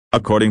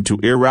According to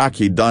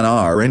Iraqi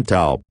Dinar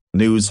Intel,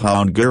 news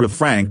hound Guru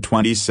Frank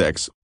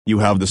 26, you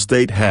have the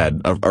state head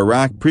of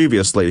Iraq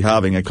previously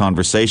having a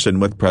conversation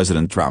with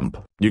President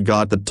Trump. You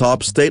got the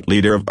top state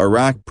leader of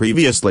Iraq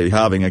previously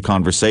having a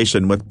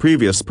conversation with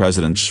previous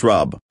President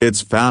Shrub.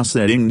 It's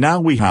fascinating. Now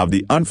we have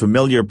the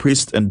unfamiliar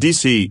priest in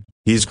D.C.,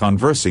 he's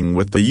conversing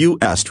with the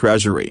U.S.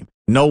 Treasury.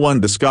 No one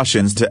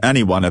discussions to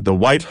anyone at the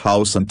White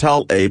House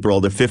until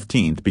April the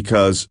 15th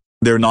because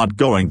they're not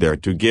going there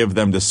to give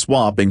them the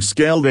swapping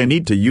scale they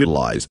need to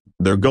utilize,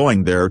 they're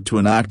going there to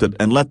enact it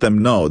and let them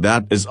know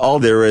that is all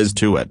there is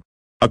to it.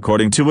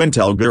 According to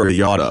Intel Guru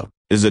Yada,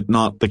 is it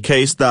not the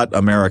case that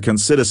American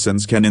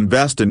citizens can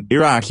invest in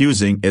Iraq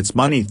using its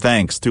money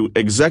thanks to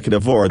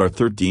Executive Order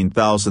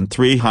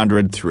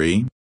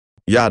 13,303?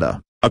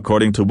 Yada,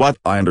 according to what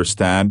I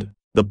understand,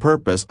 the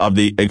purpose of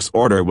the X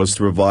order was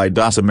to provide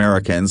us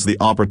Americans the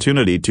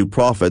opportunity to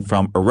profit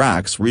from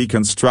Iraq's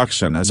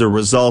reconstruction as a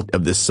result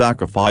of the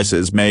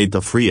sacrifices made to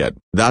free it.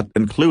 That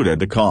included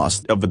the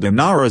cost of the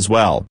dinar as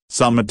well.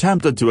 Some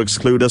attempted to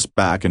exclude us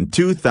back in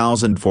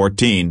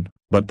 2014.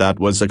 But that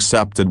was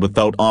accepted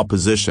without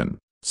opposition,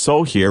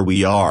 so here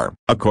we are.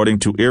 According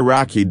to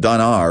Iraqi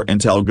Dinar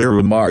Intel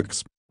Guru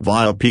MarkZ,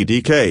 via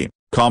PTK,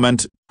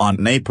 comment,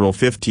 on April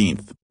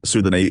 15th,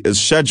 Soudani is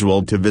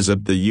scheduled to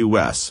visit the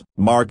U.S.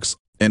 MarkZ,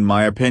 in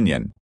my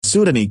opinion,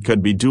 Soudani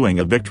could be doing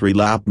a victory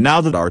lap now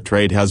that our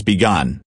trade has begun.